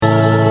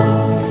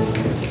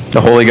The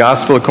Holy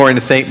Gospel according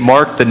to St.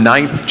 Mark, the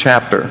 9th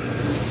chapter.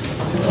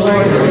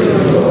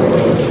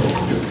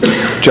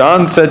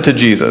 John said to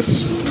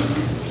Jesus,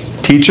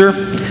 "Teacher,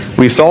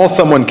 we saw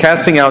someone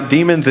casting out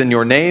demons in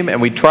your name, and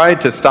we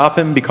tried to stop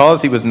him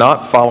because he was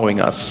not following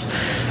us."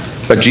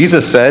 But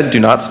Jesus said, "Do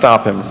not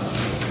stop him.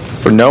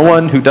 For no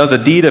one who does a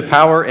deed of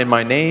power in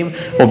my name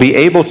will be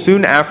able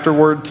soon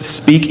afterward to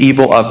speak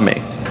evil of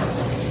me.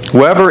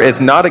 Whoever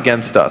is not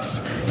against us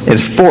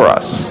is for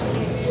us.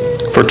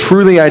 For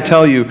truly I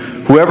tell you,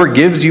 whoever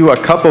gives you a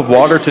cup of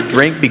water to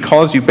drink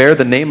because you bear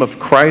the name of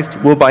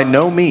Christ will by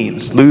no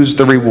means lose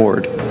the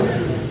reward.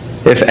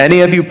 If any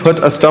of you put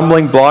a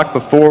stumbling block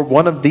before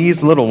one of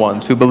these little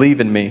ones who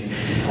believe in me,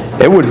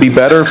 it would be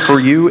better for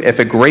you if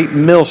a great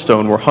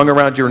millstone were hung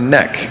around your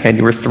neck and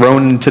you were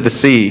thrown into the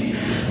sea.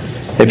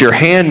 If your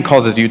hand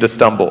causes you to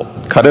stumble,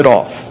 cut it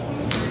off.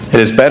 It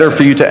is better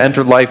for you to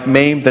enter life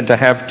maimed than to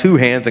have two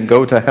hands and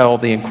go to hell,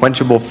 the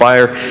unquenchable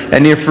fire.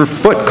 And if your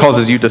foot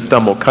causes you to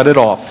stumble, cut it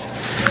off.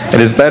 It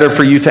is better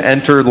for you to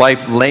enter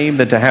life lame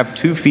than to have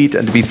 2 feet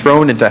and to be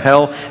thrown into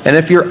hell. And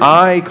if your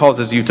eye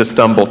causes you to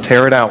stumble,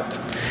 tear it out.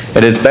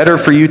 It is better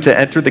for you to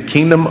enter the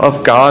kingdom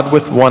of God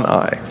with one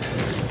eye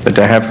than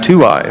to have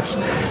 2 eyes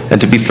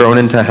and to be thrown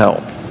into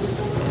hell,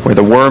 where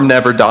the worm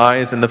never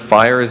dies and the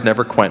fire is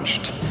never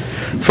quenched.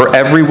 For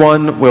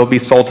everyone will be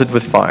salted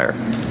with fire.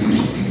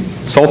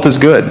 Salt is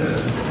good,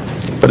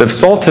 but if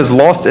salt has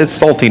lost its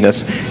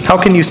saltiness, how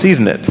can you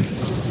season it?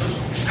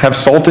 Have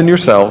salt in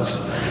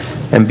yourselves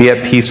and be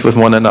at peace with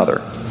one another."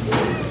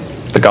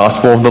 The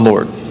Gospel of the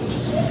Lord.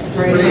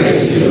 Praise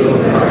to you,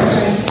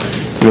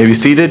 Christ. You may be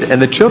seated,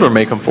 and the children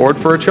may come forward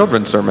for a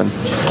children's sermon.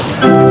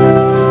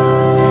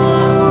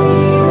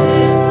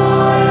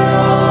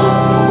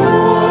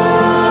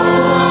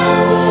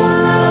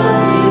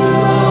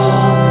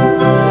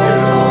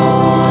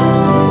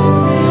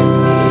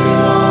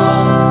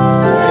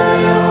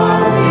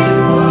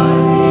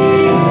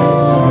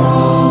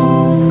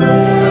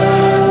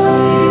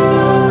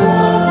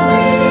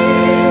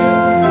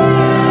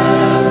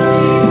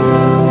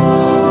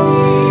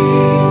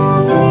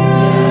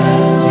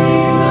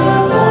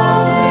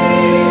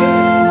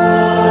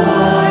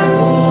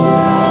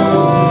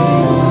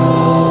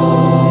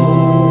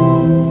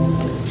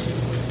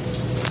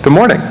 Good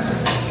morning.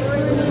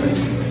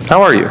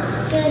 How are you?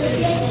 Good.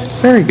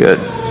 Very good.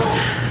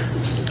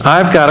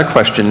 I've got a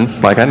question,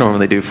 like I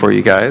normally do for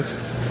you guys.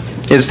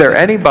 Is there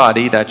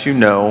anybody that you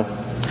know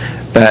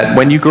that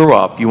when you grow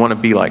up, you want to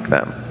be like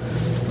them?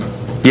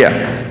 Yeah.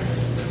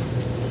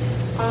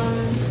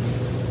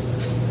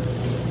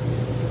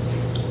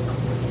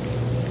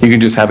 You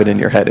can just have it in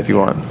your head if you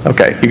want.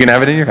 Okay, you can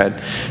have it in your head.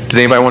 Does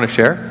anybody want to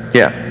share?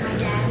 Yeah. My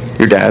dad.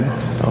 Your dad?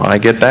 Oh, I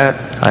get that.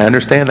 I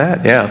understand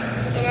that. Yeah.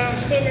 An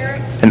astronaut.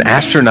 An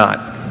astronaut.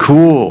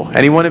 Cool.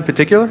 Anyone in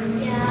particular?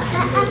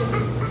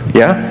 Yeah.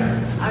 Yeah?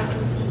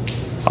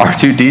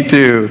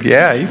 R2-D2.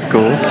 Yeah, he's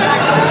cool.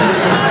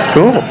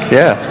 Cool.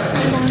 Yeah.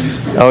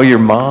 Oh, your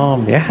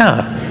mom.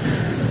 Yeah.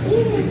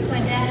 My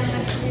dad and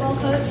my football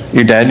coach.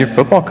 Your dad and your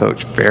football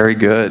coach. Very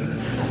good.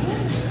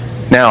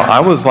 Now, I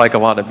was like a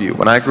lot of you.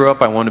 When I grew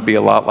up, I wanted to be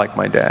a lot like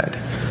my dad.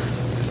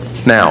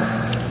 Now,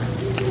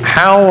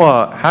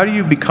 how do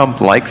you become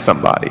like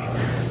somebody?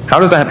 How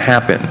does that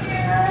happen?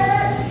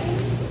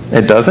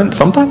 It doesn't?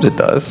 Sometimes it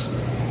does.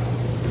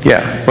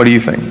 Yeah. What do you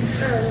think?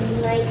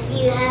 Like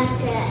you have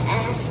to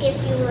ask if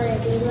you want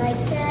to be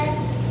like that.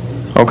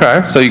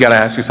 Okay. So you got to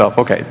ask yourself,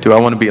 okay, do I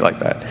want to be like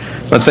that?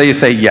 Let's say you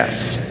say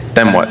yes.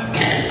 Then what?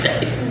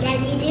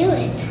 Then you do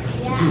it.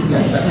 Yeah.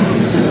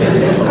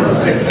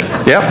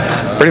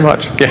 Yeah. Pretty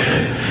much. Yeah.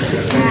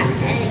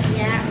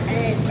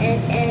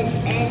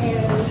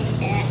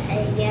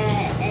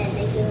 And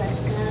they give us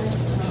guns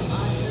so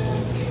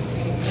awesome,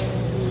 and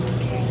we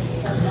pray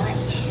so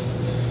much.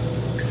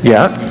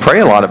 Yeah. Pray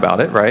a lot about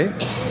it, right?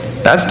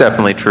 That's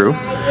definitely true.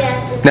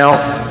 Yeah.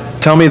 Now,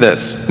 tell me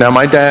this. Now,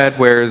 my dad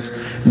wears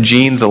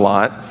jeans a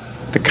lot.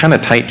 They're kind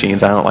of tight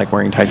jeans. I don't like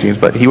wearing tight jeans,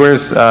 but he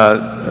wears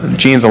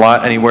jeans a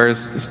lot, and he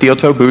wears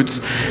steel-toe boots,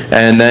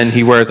 and then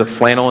he wears a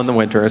flannel in the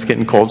winter. It's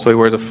getting cold, so he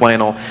wears a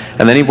flannel,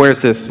 and then he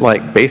wears this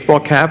like baseball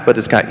cap, but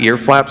it's got ear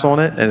flaps on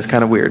it, and it's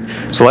kind of weird.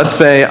 So let's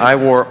say I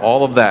wore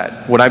all of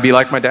that. Would I be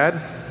like my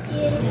dad?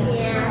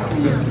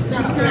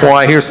 Yeah. Well,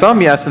 I hear some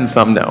yes and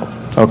some no.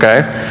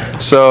 Okay?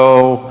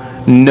 So,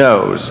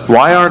 no's.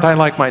 Why aren't I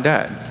like my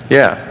dad?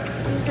 Yeah.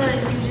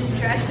 Because you just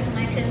dressing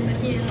like him, but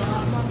he has a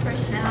lot more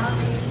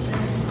personalities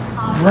and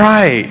hobbies.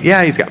 Right.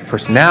 Yeah, he's got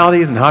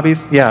personalities and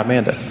hobbies. Yeah,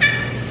 Amanda.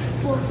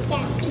 Well,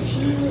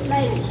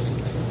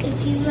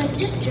 if you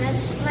just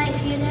dress like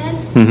your dad,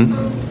 Mhm.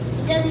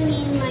 it doesn't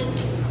mean like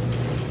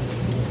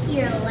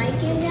you're like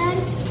your dad,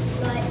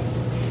 but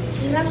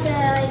you have to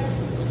like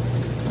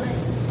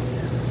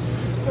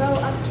grow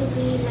up to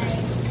be like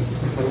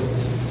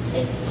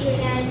if your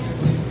dad's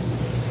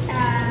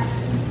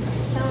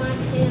someone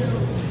who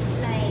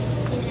like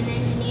is an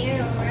engineer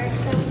or works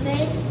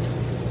someplace,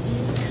 you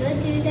could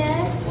do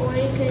that, or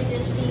you could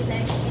just be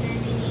like an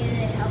engineer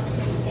that helps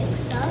him fix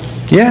stuff.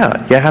 Yeah,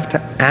 you have to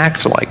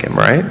act like him,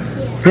 right?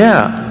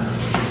 Yeah.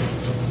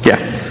 Yeah.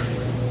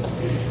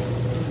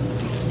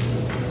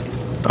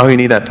 Oh, you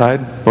need that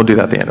tied? We'll do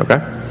that at the end, okay?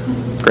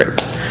 Great.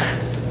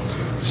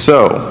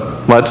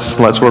 So,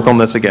 let's work on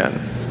this again.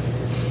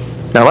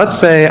 Now, let's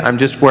say I'm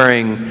just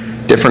wearing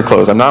different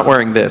clothes. I'm not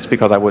wearing this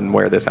because I wouldn't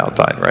wear this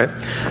outside, right?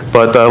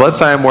 But let's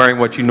say I'm wearing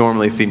what you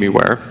normally see me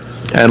wear.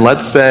 And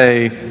let's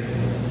say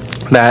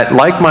that,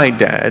 like my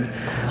dad,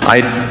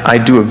 I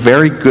do a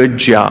very good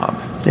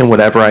job in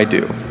whatever I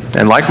do.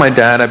 And like my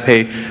dad, I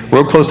pay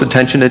real close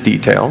attention to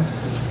detail.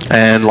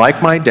 And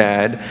like my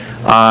dad,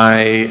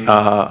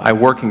 I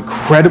work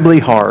incredibly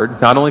hard,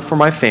 not only for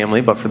my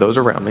family, but for those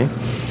around me.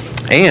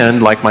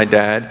 And like my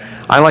dad,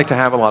 I like to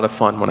have a lot of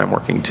fun when I'm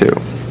working too.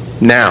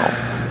 Now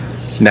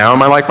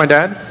am I like my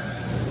dad?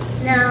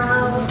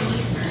 No.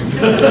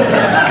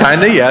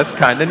 Kinda yes,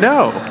 kinda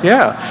no.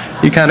 Yeah,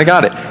 you kinda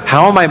got it.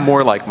 How am I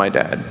more like my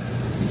dad?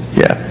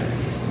 Yeah.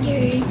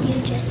 You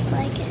just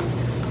like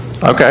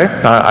it. Okay,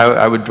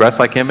 I would dress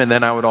like him, and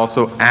then I would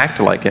also act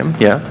like him.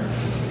 Yeah.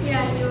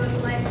 Yeah, you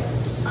would like,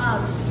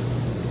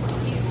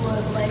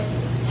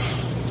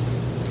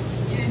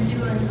 you're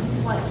doing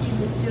what he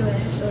was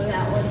doing, so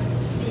that would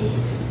be,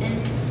 and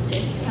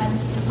if you hadn't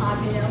seen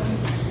Hobby,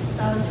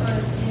 that would sort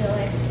of feel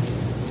like,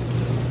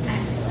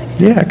 actually like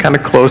it. Yeah, kind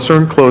of closer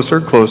and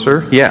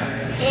closer. Yeah.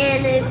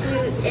 And if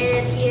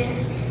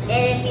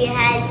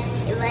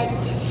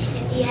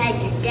you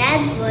had your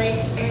dad's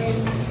voice and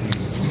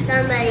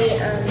somebody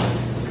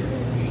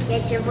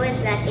get your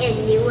voice back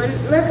in, you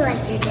wouldn't look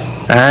like your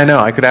dad. I know,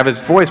 I could have his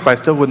voice, but I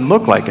still wouldn't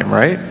look like him,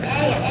 right?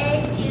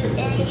 And you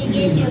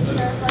get your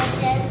clothes like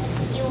that,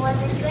 you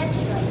wasn't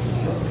dressed like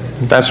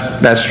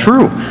him. That's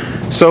true.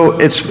 So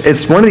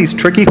it's one of these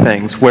tricky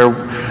things where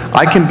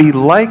I can be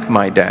like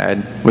my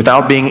dad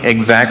without being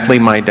exactly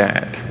my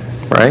dad,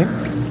 right?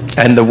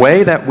 And the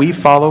way that we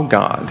follow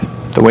God,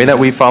 the way that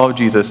we follow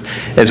Jesus,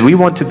 is we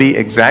want to be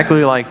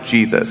exactly like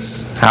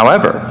Jesus.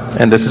 However,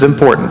 and this is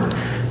important,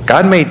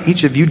 God made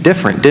each of you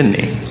different, didn't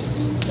he?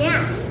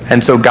 Yeah.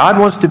 And so God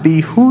wants to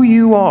be who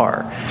you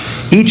are,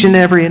 each and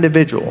every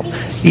individual,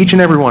 each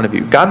and every one of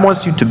you. God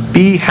wants you to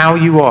be how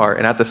you are,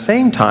 and at the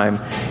same time,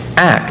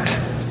 act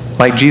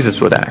like Jesus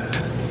would act.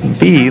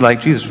 Be like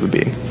Jesus would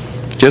be.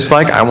 Just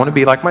like I want to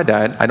be like my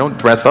dad. I don't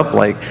dress up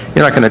like,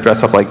 you're not going to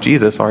dress up like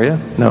Jesus, are you?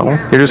 No.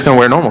 You're just going to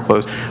wear normal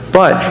clothes.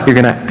 But you're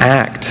going to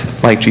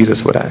act like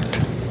Jesus would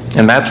act.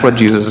 And that's what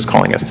Jesus is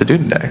calling us to do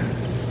today.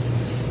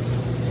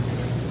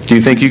 Do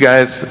you think you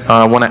guys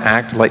want to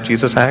act like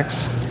Jesus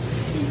acts?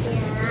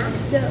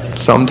 Yeah.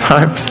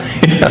 Sometimes.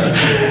 Yeah.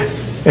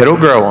 It'll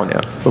grow on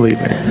you, believe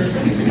me.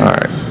 All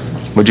right.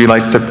 Would you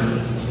like to?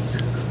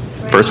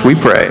 First we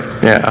pray.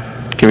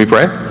 Yeah. Can we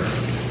pray?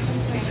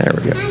 There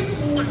we go.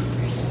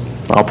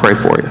 I'll pray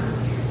for you.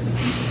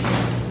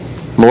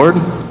 Lord,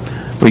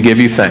 we give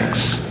you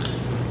thanks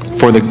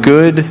for the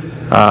good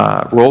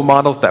role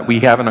models that we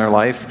have in our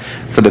life,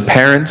 for the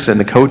parents and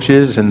the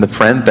coaches and the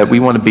friends that we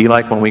want to be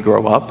like when we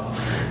grow up.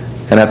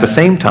 And at the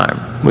same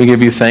time, we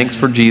give you thanks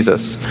for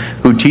Jesus,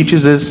 who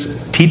teaches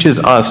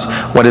us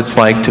what it's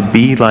like to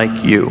be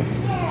like you.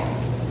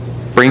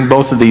 Bring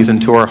both of these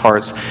into our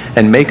hearts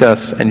and make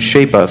us and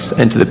shape us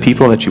into the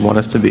people that you want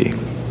us to be.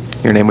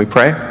 In your name we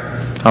pray.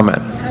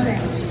 Amen.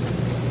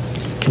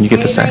 Can you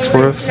get the snacks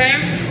for us?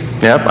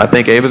 Snacks? Yep, I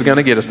think Ava's going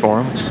to get us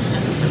for them.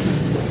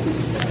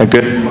 A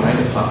good mind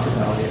of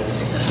hospitality.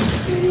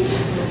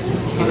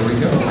 Here we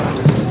go.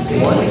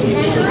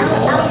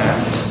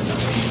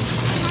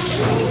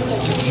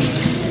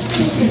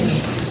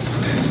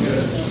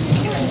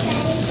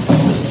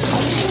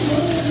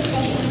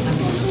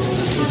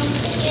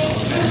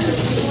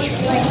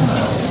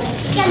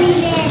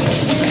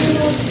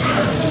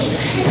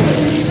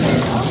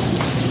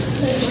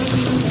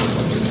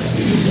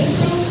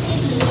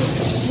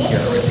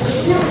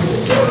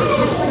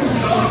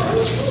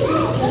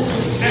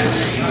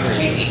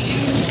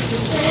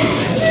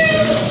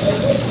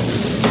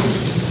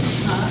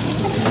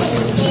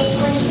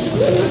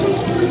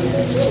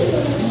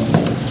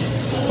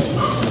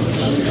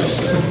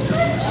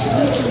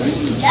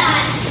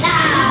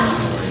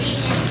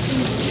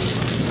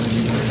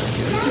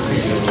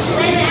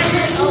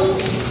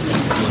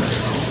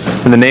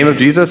 In the name of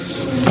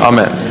Jesus,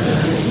 amen.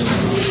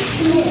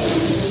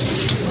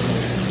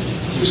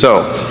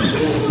 So,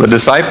 the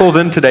disciples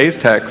in today's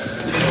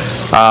text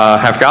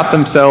have got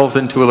themselves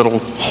into a little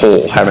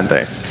hole, haven't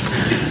they?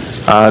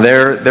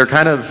 They're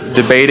kind of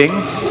debating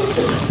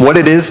what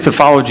it is to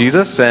follow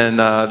Jesus, and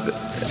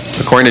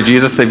according to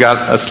Jesus, they've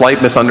got a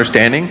slight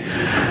misunderstanding.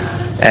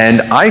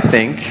 And I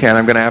think, and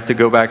I'm going to have to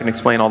go back and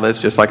explain all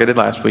this just like I did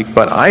last week,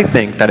 but I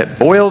think that it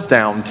boils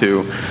down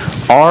to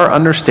our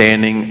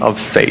understanding of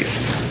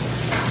faith.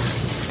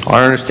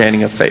 Our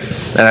understanding of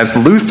faith. And as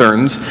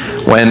Lutherans,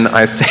 when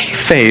I say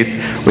faith,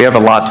 we have a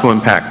lot to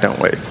unpack, don't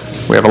we?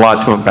 We have a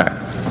lot to unpack.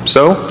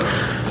 So,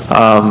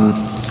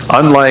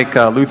 unlike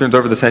Lutherans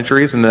over the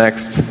centuries, in the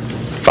next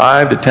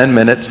 5 to 10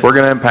 minutes, we're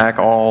going to unpack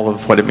all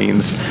of what it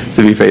means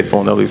to be faithful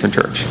in the Lutheran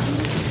Church.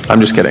 I'm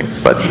just kidding,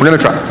 but we're going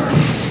to try.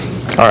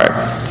 All right.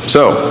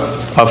 So,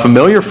 a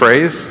familiar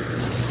phrase.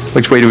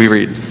 Which way do we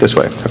read? This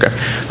way. Okay.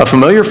 A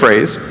familiar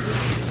phrase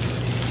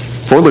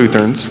for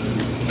Lutherans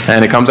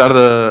and it comes out of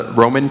the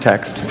Roman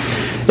text,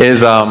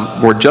 is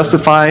we're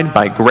justified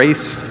by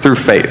grace through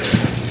faith.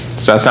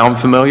 Does that sound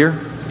familiar?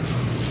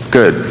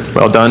 Good.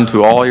 Well done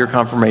to all your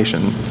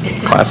confirmation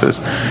classes.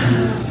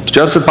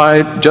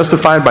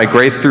 Justified by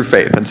grace through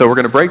faith. And so we're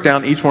going to break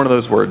down each one of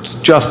those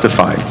words.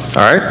 Justified.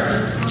 All right?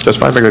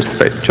 Justified by grace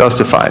through faith.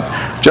 Justified.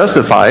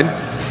 Justified,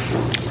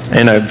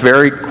 in a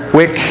very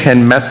quick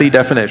and messy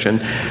definition,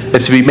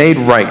 is to be made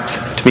right,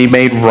 to be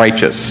made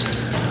righteous.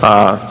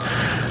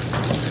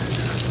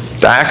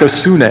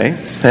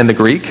 Dikaiosune in the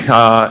Greek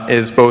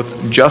is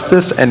both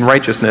justice and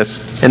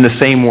righteousness in the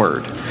same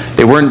word.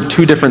 They weren't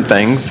two different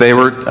things. They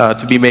were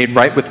to be made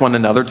right with one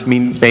another, to be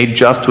made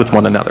just with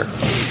one another.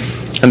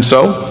 And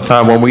so,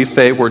 when we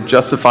say we're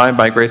justified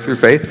by grace through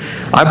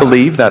faith, I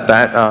believe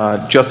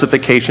that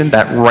justification,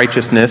 that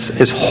righteousness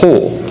is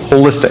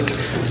holistic.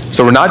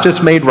 So we're not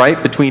just made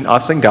right between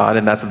us and God,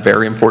 and that's a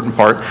very important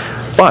part,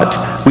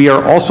 but we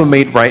are also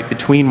made right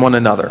between one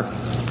another.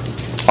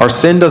 Our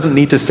sin doesn't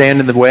need to stand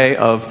in the way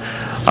of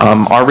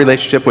our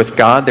relationship with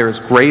God. There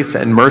is grace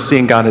and mercy,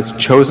 and God has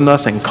chosen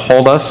us and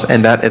called us,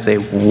 and that is a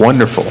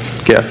wonderful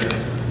gift.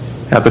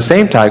 At the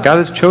same time, God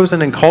has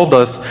chosen and called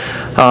us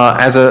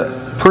as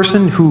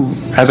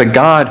a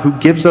God who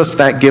gives us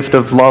that gift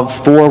of love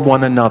for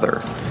one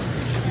another.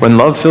 When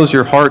love fills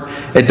your heart,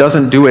 it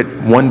doesn't do it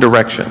one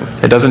direction.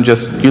 It doesn't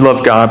just, you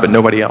love God, but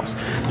nobody else.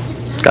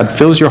 God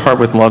fills your heart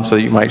with love so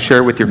that you might share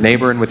it with your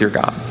neighbor and with your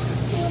God.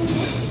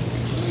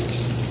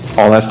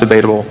 All that's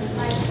debatable,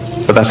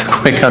 but that's a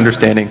quick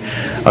understanding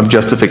of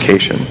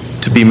justification.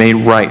 To be made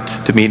right,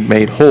 to be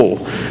made whole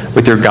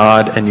with your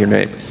God and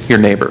your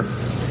neighbor.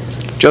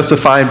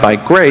 Justified by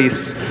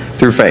grace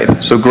through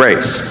faith. So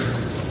grace.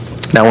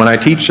 Now, when I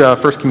teach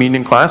First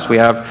Communion class, we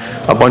have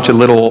a bunch of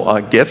little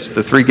gifts,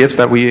 the 3 gifts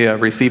that we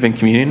receive in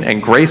communion,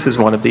 and grace is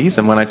one of these.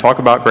 And when I talk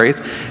about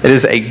grace, it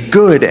is a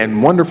good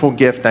and wonderful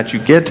gift that you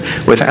get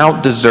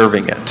without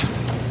deserving it.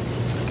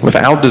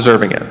 Without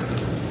deserving it.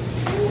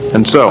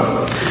 And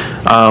so,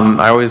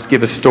 I always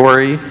give a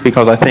story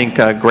because I think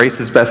grace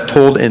is best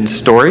told in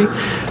story.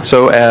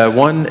 So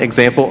one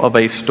example of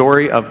a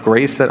story of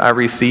grace that I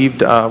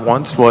received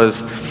once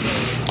was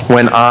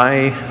when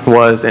I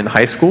was in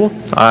high school.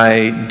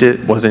 I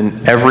was in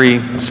every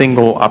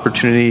single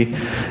opportunity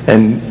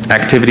and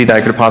activity that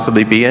I could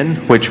possibly be in,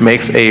 which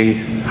makes a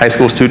high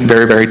school student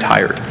very, very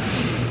tired.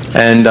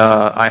 And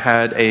I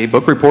had a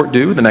book report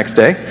due the next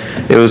day.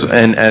 It was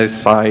in a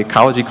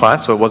psychology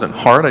class, so it wasn't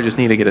hard. I just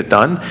needed to get it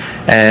done.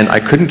 And I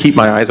couldn't keep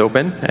my eyes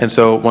open. And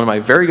so one of my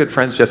very good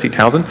friends, Jesse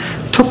Townsend,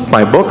 took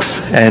my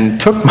books and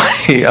took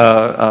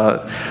my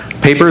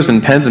papers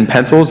and pens and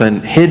pencils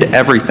and hid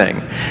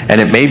everything.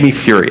 And it made me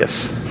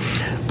furious.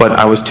 But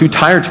I was too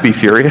tired to be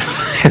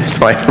furious. And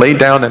so I laid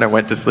down and I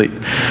went to sleep.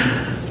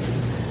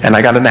 And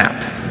I got a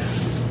nap.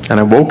 And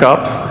I woke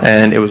up,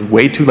 and it was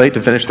way too late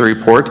to finish the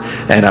report,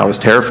 and I was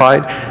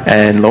terrified.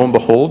 And lo and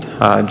behold,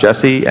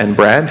 Jesse and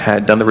Brad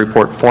had done the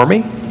report for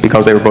me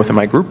because they were both in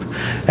my group.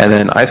 And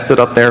then I stood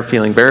up there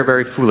feeling very,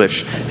 very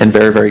foolish and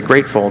very, very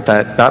grateful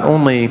that not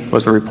only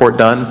was the report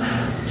done,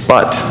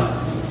 but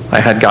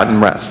I had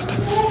gotten rest.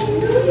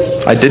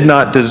 I did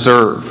not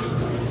deserve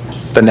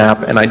the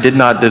nap, and I did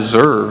not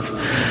deserve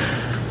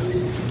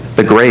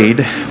the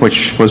grade,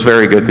 which was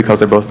very good because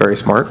they're both very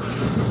smart.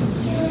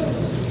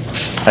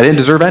 I didn't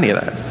deserve any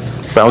of that,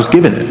 but I was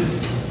given it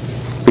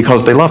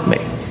because they love me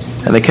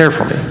and they care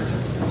for me.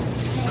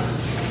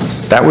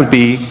 That would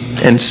be,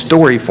 in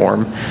story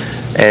form,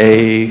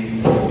 a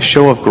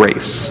show of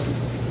grace.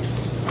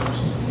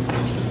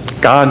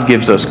 God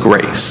gives us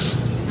grace.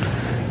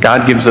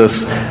 God gives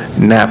us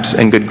naps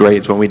and good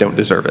grades when we don't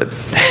deserve it.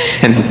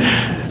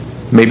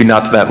 And maybe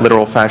not to that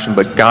literal fashion,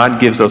 but God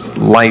gives us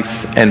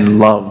life and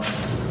love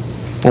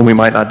when we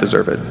might not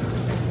deserve it.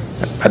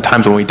 At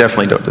times when we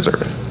definitely don't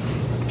deserve it.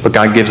 But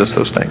God gives us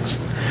those things.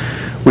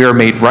 We are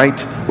made right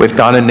with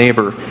God and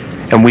neighbor,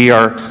 and we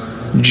are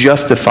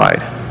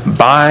justified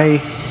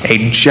by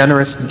a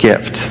generous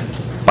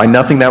gift, by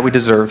nothing that we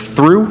deserve,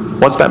 through,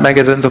 what's that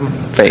mechanism?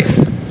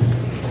 Faith.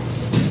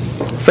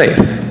 Faith.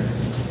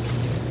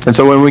 And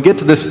so when we get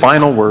to this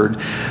final word,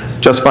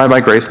 justified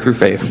by grace through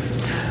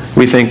faith,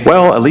 we think,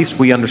 well, at least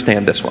we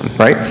understand this one,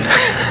 right?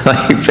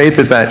 Like, faith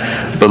is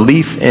that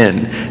belief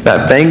in,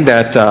 that thing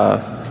that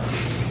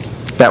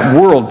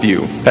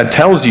worldview that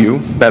tells you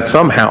that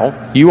somehow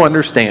you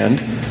understand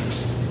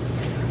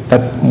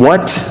that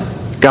what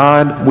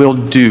God will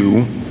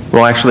do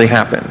will actually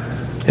happen.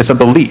 It's a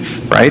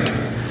belief, right?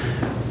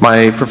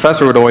 My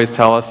professor would always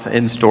tell us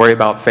in story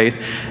about faith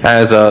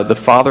as the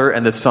father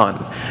and the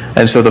son.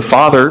 And so the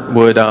father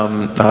would,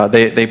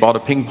 they bought a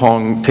ping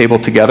pong table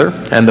together,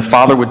 and the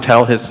father would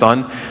tell his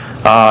son,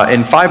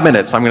 in 5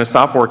 minutes, I'm going to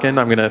stop working,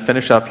 I'm going to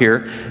finish up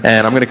here,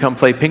 and I'm going to come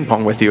play ping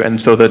pong with you. And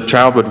so the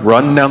child would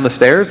run down the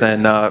stairs,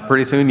 and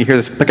pretty soon you hear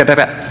this,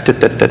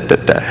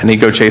 and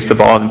he'd go chase the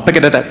ball, and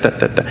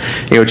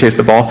he'd go chase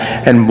the ball.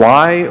 And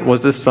why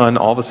was this son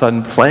all of a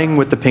sudden playing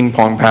with the ping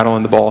pong paddle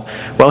and the ball?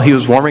 Well, he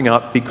was warming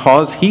up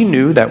because he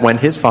knew that when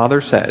his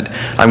father said,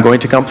 I'm going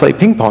to come play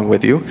ping pong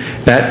with you,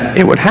 that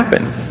it would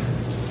happen.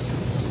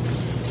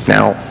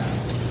 Now,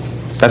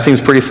 that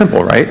seems pretty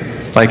simple, right?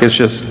 Like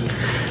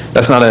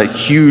that's not a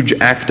huge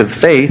act of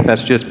faith.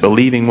 That's just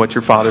believing what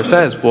your Father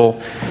says.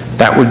 Well,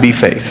 that would be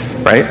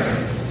faith, right?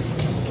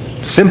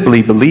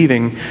 Simply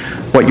believing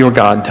what your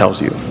God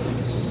tells you.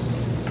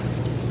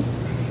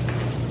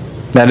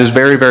 That is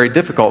very, very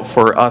difficult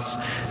for us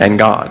and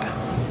God.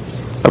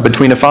 But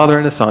between a father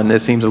and a son, it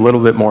seems a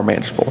little bit more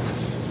manageable.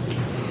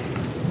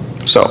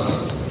 So,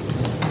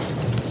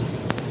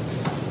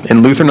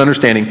 in Lutheran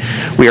understanding,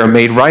 we are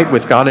made right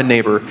with God and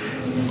neighbor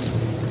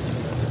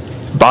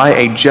by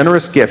a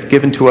generous gift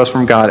given to us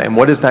from God. And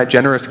what is that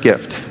generous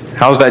gift?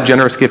 How is that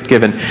generous gift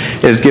given?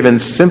 It is given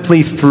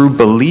simply through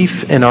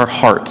belief in our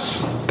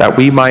hearts, that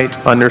we might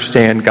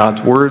understand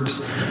God's words,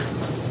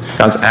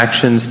 God's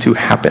actions to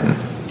happen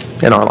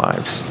in our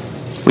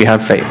lives. We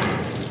have faith.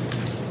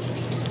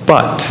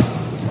 But,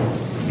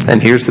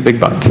 and here's the big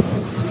but,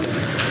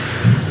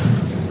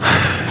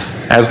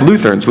 as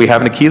Lutherans, we have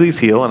an Achilles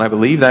heel, and I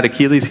believe that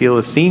Achilles heel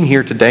is seen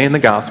here today in the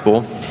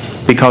gospel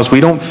because we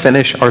don't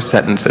finish our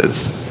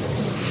sentences.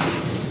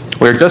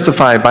 We are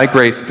justified by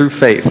grace through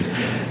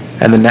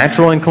faith, and the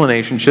natural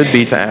inclination should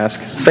be to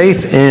ask,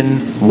 faith in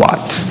what?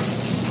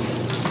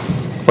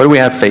 What do we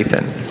have faith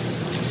in?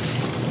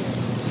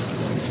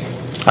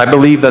 I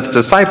believe that the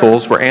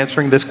disciples were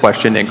answering this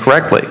question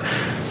incorrectly,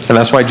 and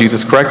that's why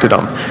Jesus corrected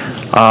them.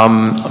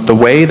 The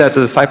way that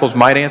the disciples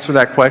might answer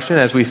that question,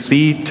 as we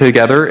see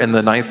together in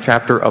the 9th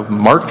chapter of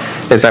Mark,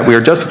 is that we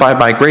are justified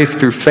by grace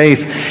through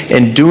faith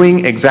in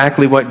doing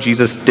exactly what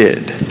Jesus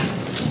did.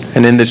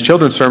 And in this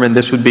children's sermon,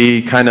 this would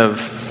be kind of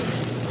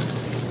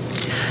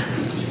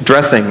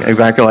dressing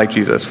exactly like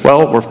Jesus.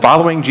 Well, we're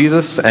following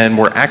Jesus and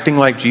we're acting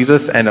like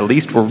Jesus, and at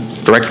least we're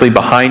directly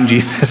behind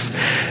Jesus.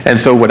 And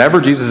so whatever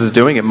Jesus is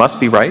doing, it must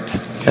be right.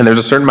 And there's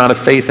a certain amount of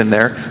faith in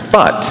there,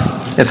 but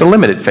it's a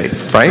limited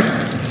faith, right?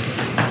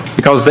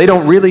 Because they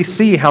don't really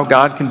see how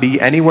God can be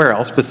anywhere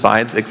else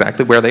besides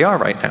exactly where they are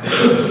right now.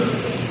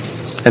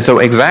 And so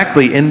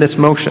exactly in this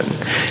motion,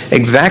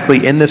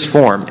 exactly in this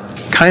form,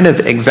 kind of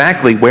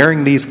exactly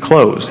wearing these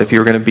clothes, if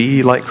you're going to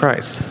be like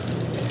Christ,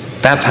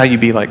 that's how you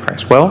be like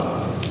Christ. Well,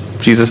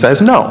 Jesus says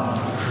no.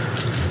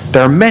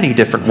 There are many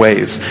different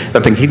ways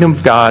that the kingdom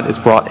of God is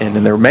brought in,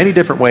 and there are many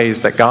different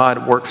ways that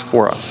God works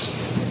for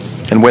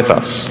us and with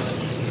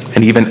us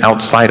and even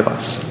outside of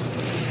us.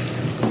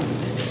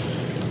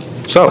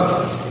 So,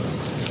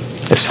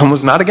 if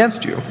someone's not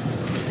against you,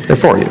 they're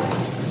for you.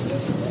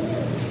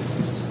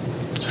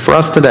 For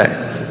us today,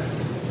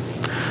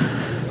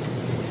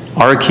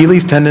 our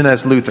Achilles tendon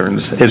as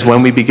Lutherans is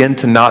when we begin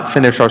to not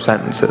finish our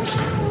sentences.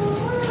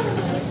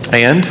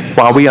 And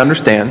while we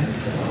understand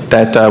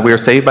that we are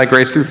saved by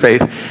grace through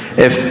faith,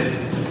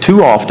 if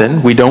too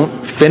often we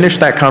don't finish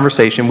that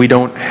conversation, we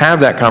don't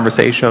have that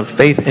conversation of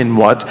faith in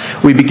what,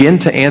 we begin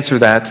to answer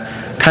that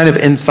kind of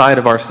inside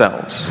of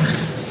ourselves.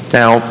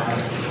 Now,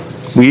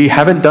 we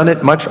haven't done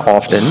it much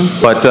often,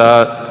 but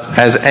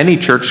as any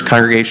church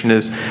congregation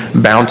is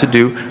bound to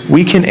do,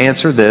 we can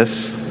answer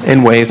this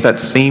in ways that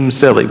seem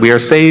silly. We are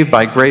saved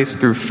by grace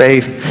through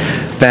faith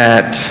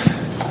that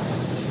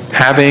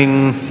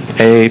having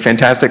a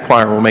fantastic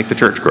choir will make the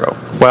church grow.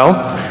 Well,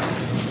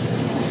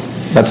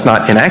 that's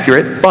not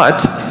inaccurate, but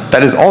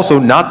that is also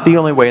not the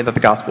only way that the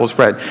gospel is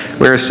spread.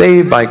 We are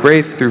saved by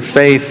grace through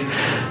faith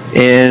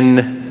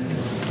in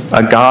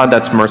a God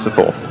that's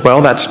merciful.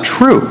 Well, that's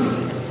true.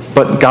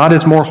 But God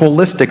is more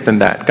holistic than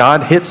that.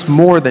 God hits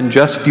more than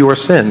just your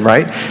sin,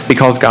 right?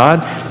 Because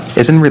God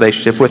is in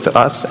relationship with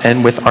us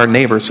and with our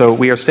neighbor. So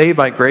we are saved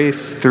by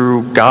grace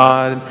through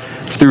God,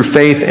 through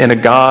faith in a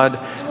God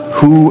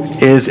who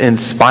is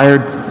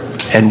inspired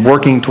and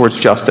working towards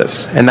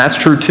justice. And that's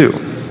true too.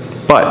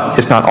 But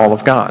it's not all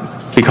of God.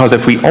 Because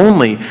if we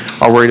only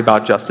are worried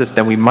about justice,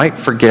 then we might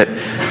forget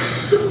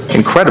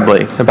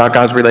incredibly about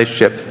God's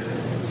relationship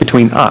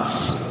between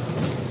us,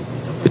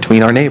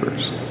 between our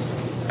neighbors.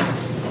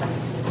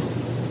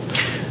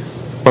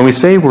 When we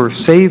say we're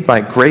saved by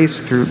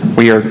grace through,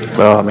 I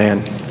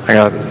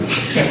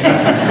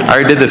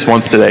already did this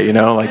once today,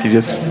 like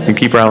you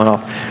keep rattling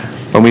off.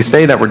 When we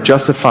say that we're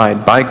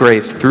justified by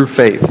grace through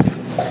faith,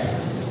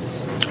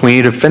 we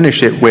need to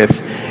finish it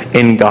with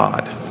in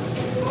God.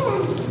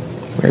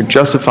 We're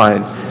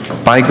justified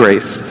by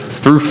grace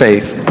through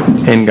faith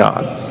in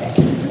God.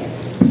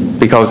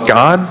 Because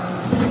God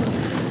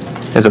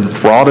is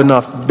a broad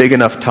enough, big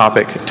enough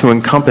topic to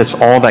encompass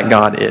all that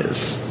God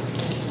is.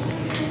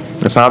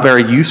 It's not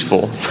very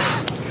useful,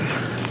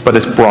 but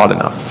it's broad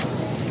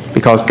enough.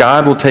 Because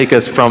God will take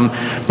us from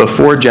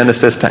before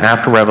Genesis to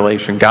after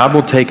Revelation. God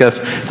will take us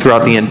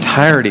throughout the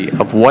entirety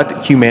of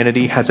what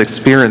humanity has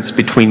experienced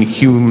between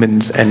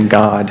humans and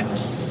God.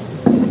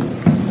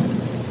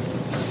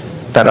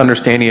 That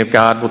understanding of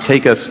God will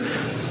take us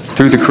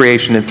through the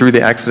creation and through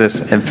the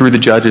Exodus and through the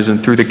judges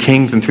and through the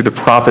kings and through the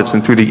prophets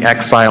and through the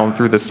exile and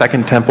through the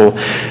second temple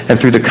and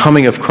through the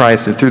coming of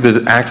Christ and through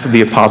the acts of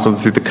the apostles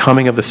and through the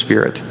coming of the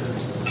Spirit.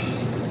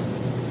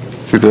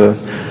 Through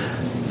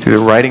the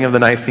writing of the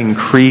Nicene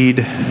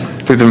Creed,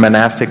 through the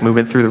monastic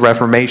movement, through the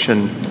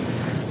Reformation,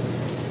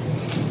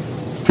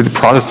 through the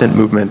Protestant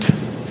movement,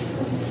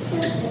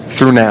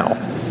 through now.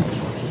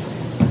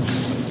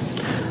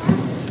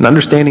 An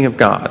understanding of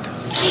God,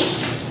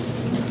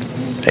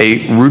 a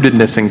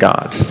rootedness in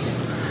God,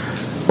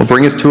 will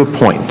bring us to a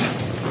point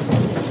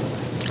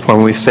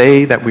when we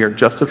say that we are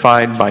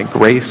justified by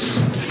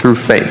grace through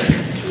faith.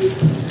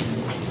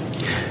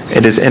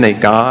 It is in a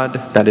God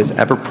that is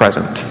ever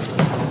present.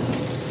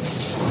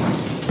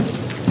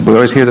 We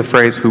always hear the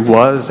phrase, who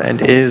was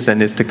and is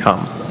to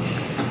come.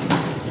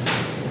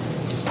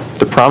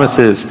 The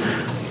promises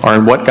are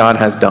in what God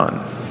has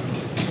done.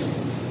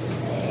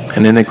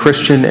 And in a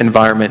Christian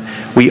environment,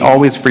 we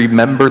always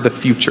remember the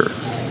future,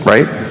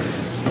 right?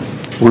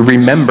 We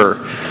remember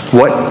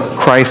what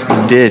Christ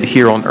did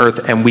here on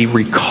earth, and we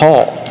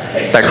recall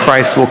that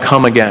Christ will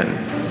come again.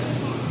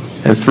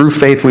 And through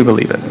faith, we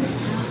believe it.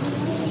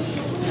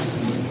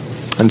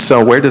 And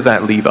so where does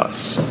that leave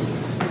us?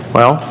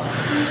 Well,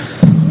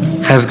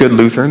 as good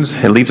Lutherans,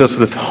 it leaves us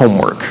with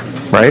homework,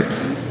 right?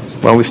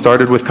 Well, we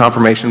started with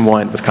confirmation, we'll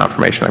end with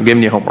confirmation. I'm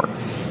giving you homework.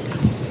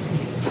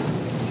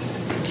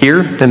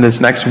 Here, in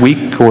this next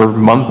week or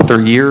month or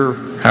year,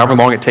 however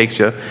long it takes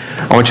you,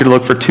 I want you to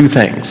look for two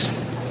things.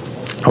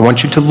 I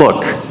want you to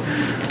look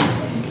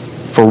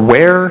for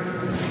where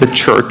the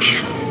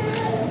church,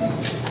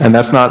 and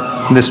that's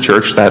not this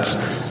church, that's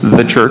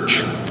the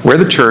church, where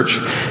the church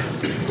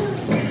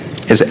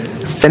is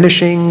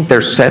finishing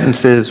their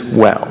sentences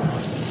well.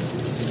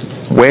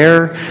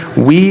 Where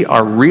we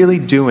are really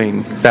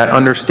doing that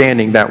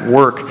understanding, that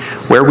work,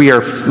 where we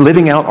are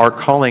living out our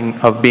calling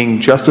of being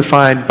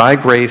justified by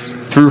grace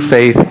through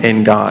faith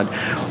in God,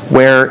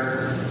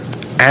 where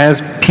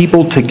as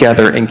people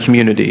together in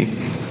community,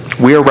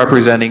 we are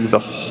representing the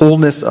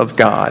wholeness of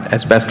God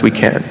as best we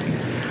can.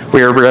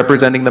 We are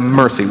representing the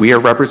mercy. We are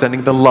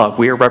representing the love.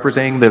 We are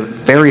representing the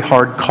very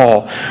hard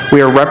call.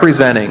 We are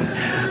representing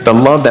the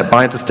love that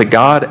binds us to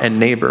God and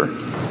neighbor,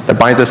 that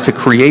binds us to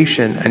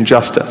creation and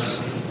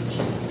justice,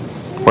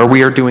 where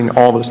we are doing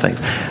all those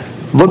things.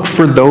 Look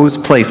for those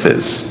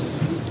places.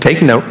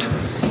 Take note,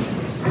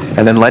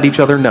 and then let each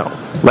other know.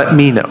 Let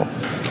me know.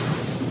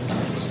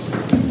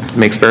 It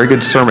makes very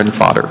good sermon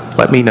fodder.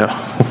 Let me know.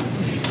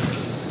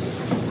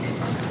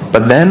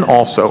 But then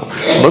also,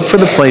 look for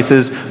the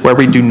places where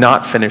we do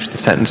not finish the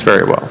sentence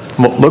very well.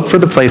 Look for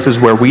the places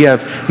where we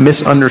have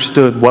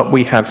misunderstood what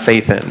we have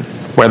faith in,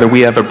 whether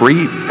we have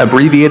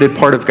abbreviated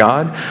part of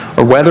God,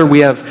 or whether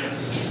we have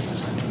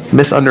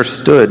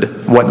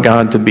misunderstood what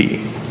God to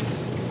be.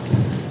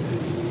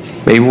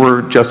 Maybe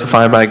we're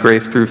justified by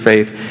grace through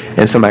faith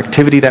in some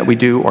activity that we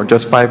do, or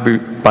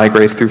justified by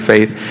grace through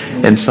faith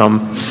in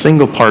some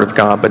single part of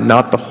God, but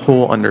not the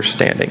whole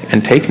understanding.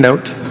 And take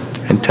note,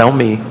 and tell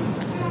me,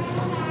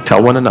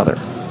 tell one another.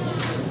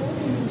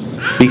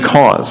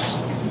 Because,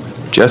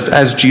 just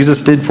as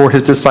Jesus did for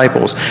his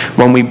disciples,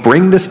 when we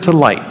bring this to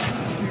light,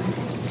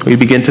 we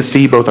begin to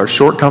see both our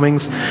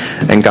shortcomings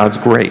and God's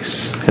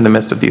grace in the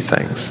midst of these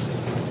things.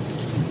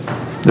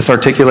 This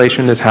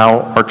articulation is how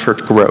our church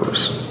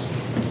grows.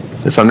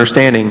 This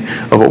understanding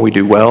of what we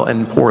do well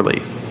and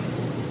poorly,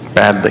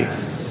 badly,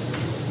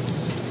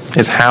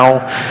 is how,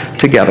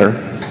 together,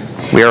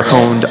 we are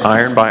honed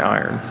iron by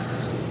iron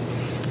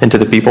into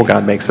the people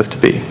God makes us to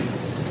be.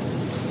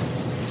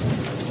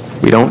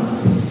 We don't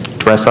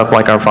dress up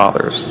like our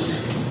fathers.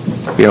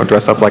 We don't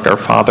dress up like our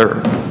Father,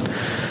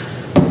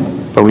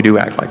 but we do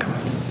act like him.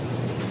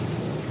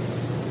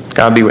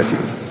 God be with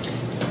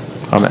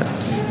you. Amen.